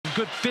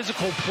good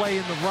physical play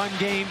in the run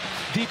game,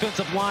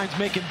 defensive lines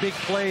making big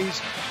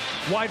plays,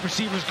 wide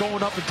receivers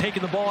going up and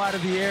taking the ball out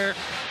of the air.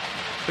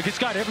 Like, it's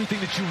got everything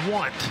that you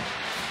want,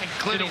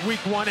 including in a week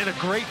one and a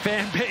great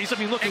fan base. I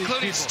mean, look at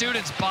including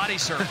students body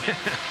surfing.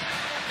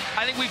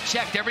 I think we've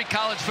checked every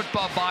college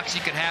football box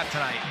you can have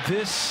tonight.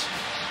 This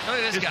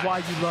is why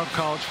you love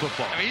college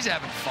football. I mean, he's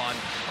having fun.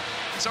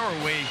 So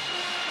are we.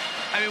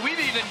 I mean, we've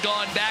even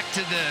gone back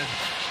to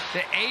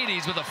the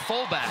 80s with a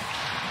fullback.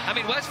 I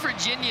mean, West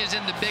Virginia's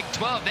in the Big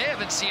 12. They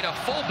haven't seen a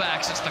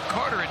fullback since the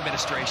Carter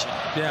administration.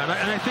 Yeah,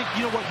 and I think,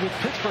 you know what, with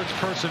Pittsburgh's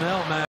personnel, man,